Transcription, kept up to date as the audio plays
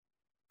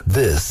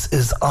This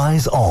is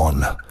Eyes On.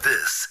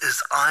 This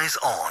is Eyes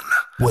On.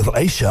 With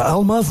Aisha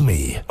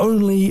Al-Mazmi,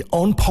 only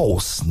on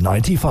Pulse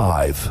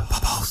 95.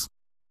 Pulse.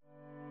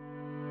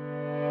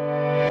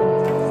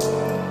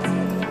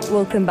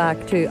 Welcome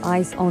back to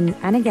Eyes On.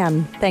 And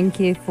again, thank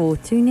you for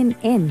tuning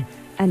in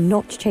and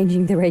not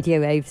changing the radio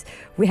waves.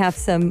 We have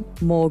some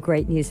more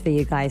great news for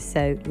you guys.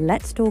 So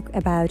let's talk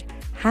about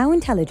how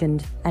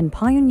intelligent and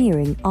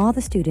pioneering are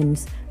the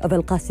students of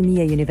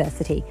Al-Qasimiyya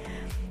University.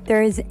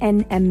 There is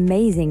an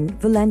amazing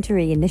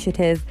voluntary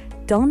initiative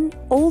done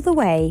all the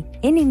way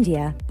in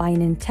India by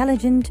an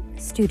intelligent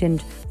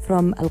student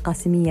from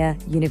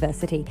Al-Qasimiyya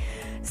University.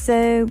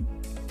 So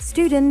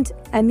student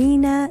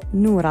Amina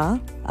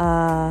Noura,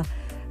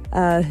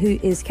 who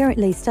is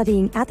currently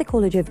studying at the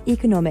College of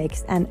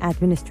Economics and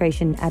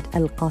Administration at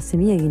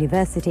Al-Qasimiyya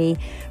University,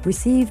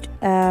 received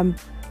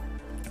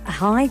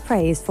high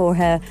praise for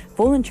her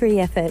voluntary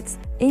efforts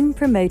in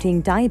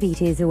promoting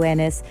diabetes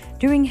awareness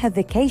during her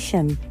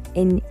vacation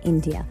in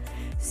India.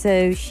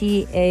 So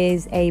she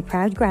is a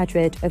proud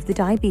graduate of the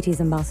Diabetes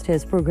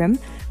Ambassadors Program,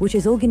 which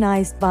is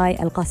organized by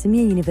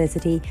Al-Qasimiyya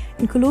University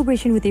in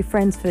collaboration with the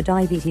Friends for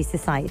Diabetes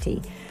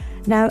Society.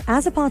 Now,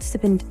 as a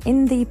participant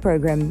in the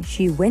program,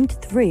 she went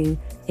through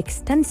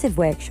extensive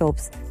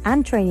workshops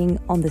and training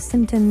on the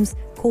symptoms,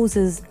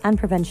 causes, and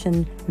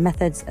prevention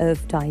methods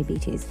of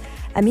diabetes.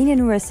 Amina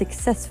Noura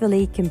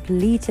successfully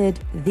completed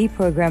the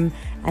program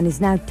and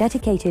is now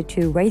dedicated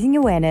to raising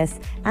awareness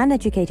and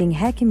educating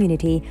her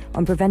community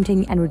on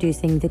preventing and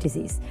reducing the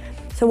disease.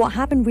 So what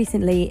happened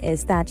recently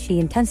is that she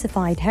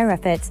intensified her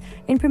efforts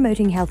in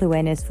promoting health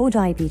awareness for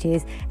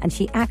diabetes, and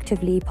she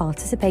actively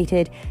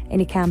participated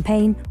in a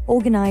campaign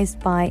organized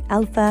by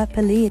Alpha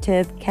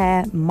Palliative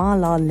Care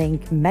Mala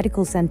Link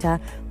Medical Center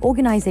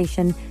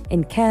organization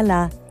in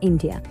Kerala,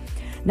 India.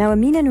 Now,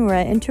 Amina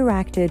Noura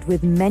interacted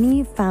with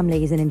many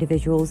families and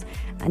individuals,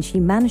 and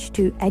she managed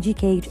to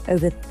educate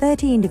over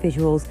 30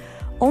 individuals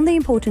on the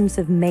importance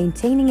of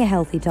maintaining a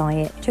healthy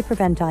diet to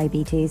prevent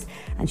diabetes,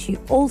 and she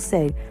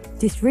also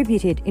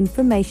distributed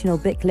informational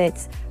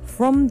booklets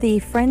from the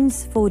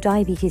Friends for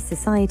Diabetes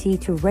Society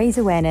to raise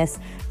awareness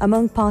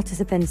among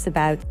participants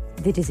about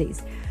the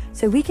disease.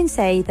 So we can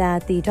say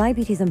that the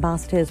Diabetes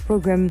Ambassadors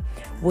Program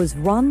was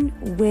run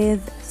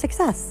with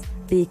success,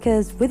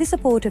 because with the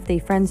support of the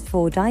Friends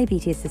for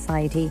Diabetes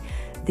Society,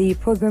 the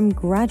program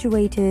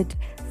graduated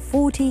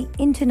 40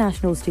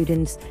 international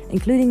students,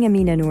 including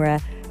Amina Noura,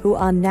 who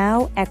are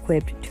now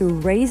equipped to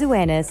raise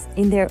awareness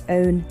in their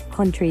own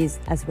countries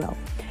as well.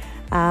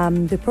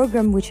 The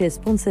program, which is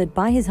sponsored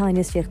by His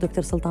Highness Sheikh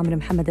Dr. Sultan bin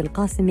Mohammed Al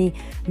Qasimi,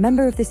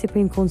 member of the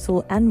Supreme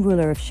Council and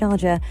ruler of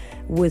Sharjah,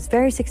 was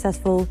very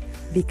successful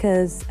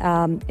because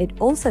it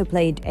also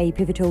played a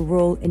pivotal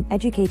role in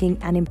educating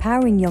and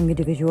empowering young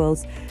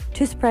individuals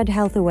to spread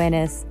health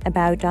awareness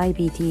about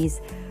diabetes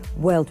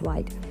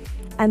worldwide.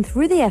 And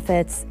through the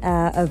efforts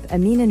of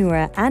Amina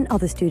Noura and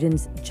other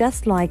students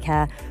just like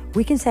her,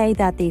 we can say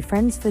that the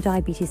Friends for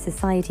Diabetes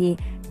Society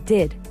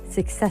did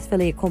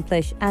successfully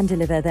accomplish and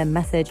deliver their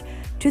message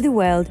to the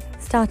world,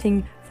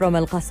 starting from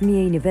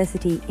Al-Qasimiyya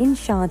University in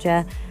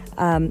Sharjah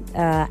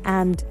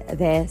and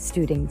their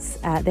students.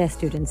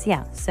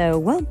 Yeah. So,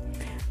 well,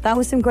 that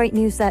was some great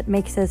news that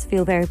makes us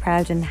feel very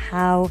proud and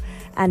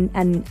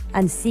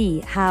see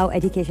how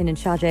education in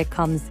Sharjah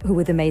comes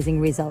with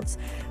amazing results.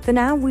 For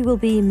now, we will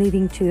be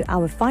moving to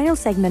our final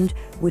segment,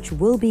 which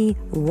will be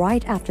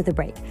right after the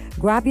break.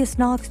 Grab your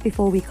snacks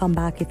before we come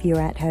back if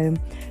you're at home.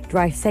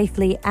 Drive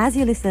safely as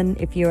you listen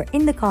if you're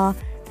in the car,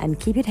 and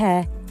keep it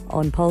here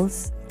on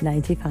Pulse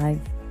 95.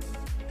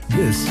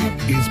 This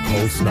is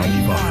Pulse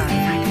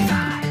 95.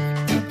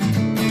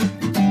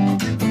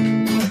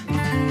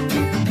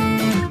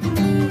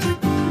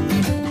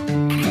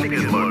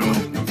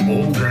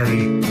 All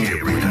day,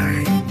 every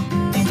day.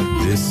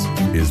 This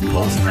is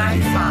Pulse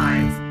 95.